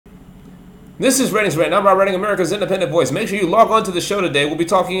This is Redding's Rant. I'm Rob Redding, America's independent voice. Make sure you log on to the show today. We'll be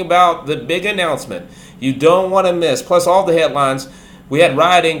talking about the big announcement you don't want to miss, plus all the headlines. We had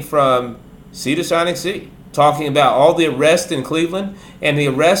rioting from sea to shining sea, talking about all the arrests in Cleveland and the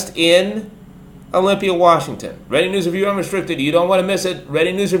arrest in Olympia, Washington. Redding News Review Unrestricted. You don't want to miss it.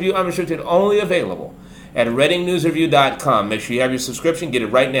 Redding News Review Unrestricted, only available at ReddingNewsReview.com. Make sure you have your subscription. Get it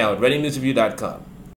right now at ReddingNewsReview.com.